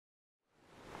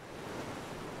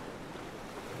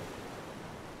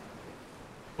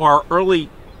Our early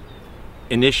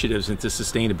initiatives into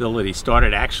sustainability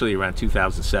started actually around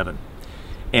 2007.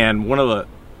 And one of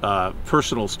the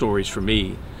personal stories for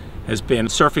me has been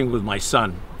surfing with my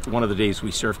son. One of the days we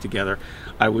surfed together,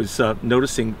 I was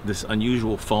noticing this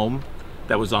unusual foam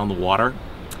that was on the water.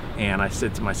 And I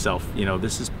said to myself, you know,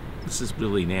 this is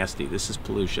really nasty. This is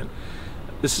pollution.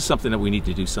 This is something that we need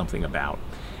to do something about.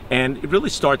 And it really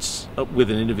starts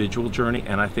with an individual journey,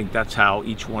 and I think that's how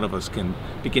each one of us can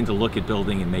begin to look at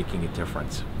building and making a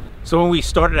difference. So when we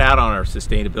started out on our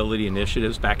sustainability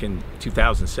initiatives back in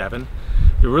 2007,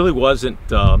 there really wasn't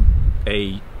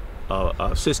a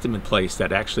system in place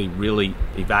that actually really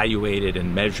evaluated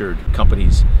and measured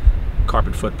companies'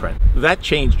 carbon footprint. That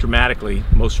changed dramatically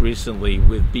most recently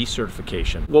with B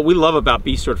certification. What we love about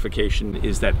B certification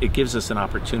is that it gives us an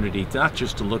opportunity to not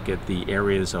just to look at the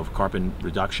areas of carbon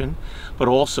reduction, but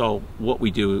also what we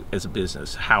do as a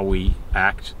business, how we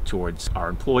act towards our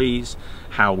employees,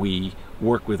 how we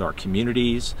work with our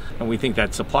communities, and we think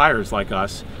that suppliers like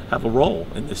us have a role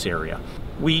in this area.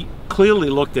 We clearly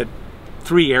looked at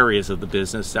 3 areas of the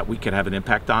business that we could have an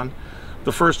impact on.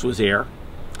 The first was air.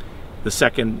 The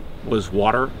second was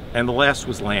water, and the last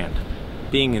was land.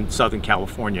 Being in Southern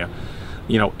California,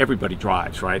 you know, everybody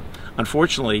drives, right?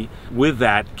 Unfortunately, with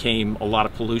that came a lot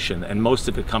of pollution, and most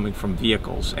of it coming from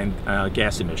vehicles and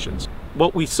gas emissions.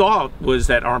 What we saw was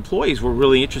that our employees were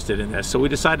really interested in this, so we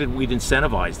decided we'd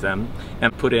incentivize them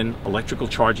and put in electrical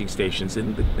charging stations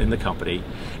in the company,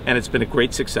 and it's been a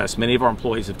great success. Many of our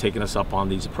employees have taken us up on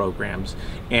these programs,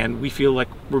 and we feel like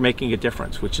we're making a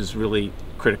difference, which is really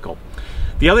critical.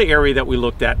 The other area that we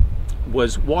looked at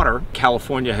was water.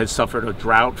 California has suffered a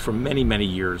drought for many, many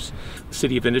years. The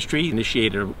City of Industry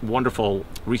initiated a wonderful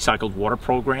recycled water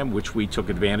program, which we took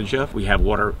advantage of. We have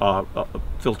water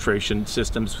filtration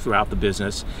systems throughout the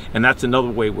business, and that's another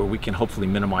way where we can hopefully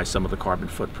minimize some of the carbon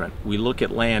footprint. We look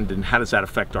at land and how does that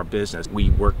affect our business.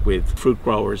 We work with fruit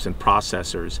growers and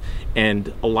processors,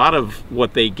 and a lot of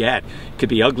what they get could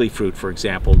be ugly fruit, for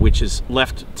example, which is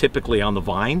left typically on the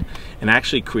vine and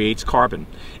actually creates carbon.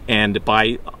 And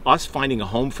by us finding a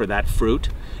home for that fruit,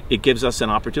 it gives us an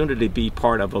opportunity to be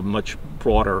part of a much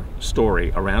broader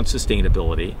story around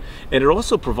sustainability. And it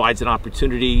also provides an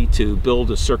opportunity to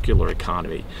build a circular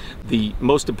economy. The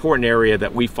most important area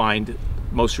that we find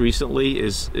most recently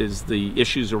is the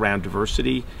issues around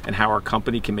diversity and how our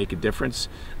company can make a difference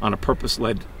on a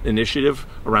purpose-led initiative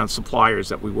around suppliers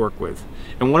that we work with.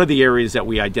 And one of the areas that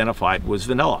we identified was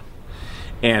vanilla.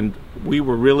 And we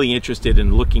were really interested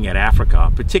in looking at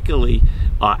Africa, particularly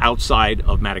outside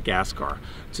of Madagascar,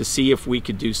 to see if we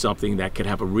could do something that could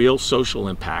have a real social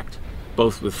impact,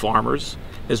 both with farmers,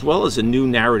 as well as a new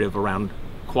narrative around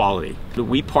quality.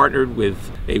 We partnered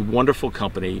with a wonderful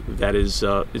company that is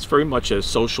very much a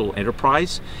social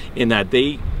enterprise, in that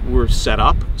they were set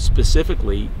up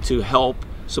specifically to help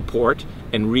support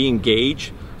and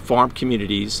re-engage farm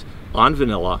communities on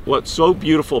vanilla. What's so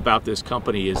beautiful about this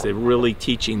company is they're really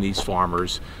teaching these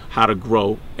farmers how to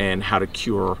grow and how to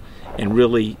cure, and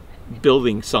really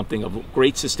building something of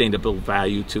great sustainable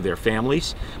value to their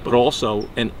families, but also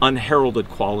an unheralded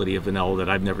quality of vanilla that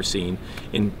I've never seen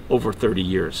in over 30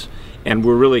 years. And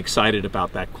we're really excited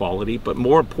about that quality, but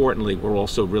more importantly, we're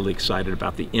also really excited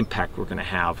about the impact we're going to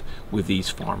have with these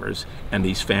farmers and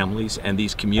these families and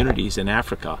these communities in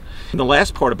Africa. And the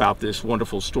last part about this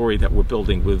wonderful story that we're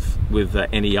building with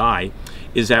NEI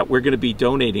is that we're going to be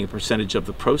donating a percentage of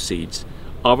the proceeds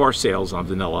of our sales on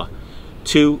vanilla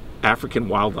to African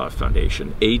Wildlife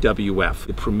Foundation, AWF,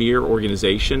 the premier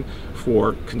organization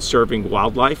for conserving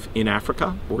wildlife in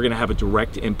Africa. We're going to have a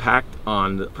direct impact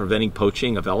on preventing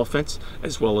poaching of elephants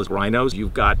as well as rhinos.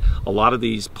 You've got a lot of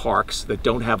these parks that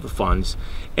don't have the funds,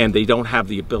 and they don't have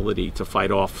the ability to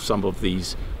fight off some of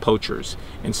these poachers.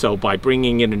 And so by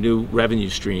bringing in a new revenue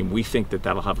stream, we think that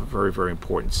that'll have a very, very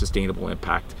important sustainable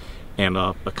impact and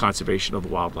a conservation of the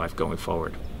wildlife going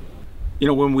forward. You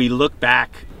know, when we look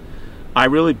back, I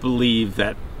really believe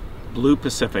that Blue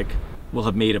Pacific will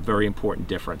have made a very important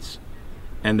difference,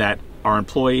 and that our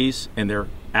employees and their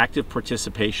active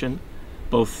participation,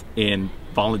 both in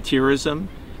volunteerism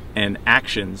and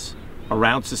actions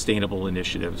around sustainable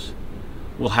initiatives,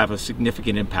 will have a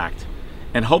significant impact.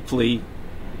 And hopefully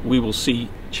we will see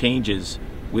changes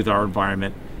with our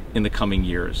environment in the coming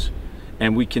years.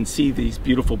 And we can see these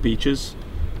beautiful beaches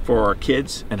for our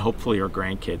kids and hopefully our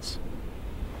grandkids.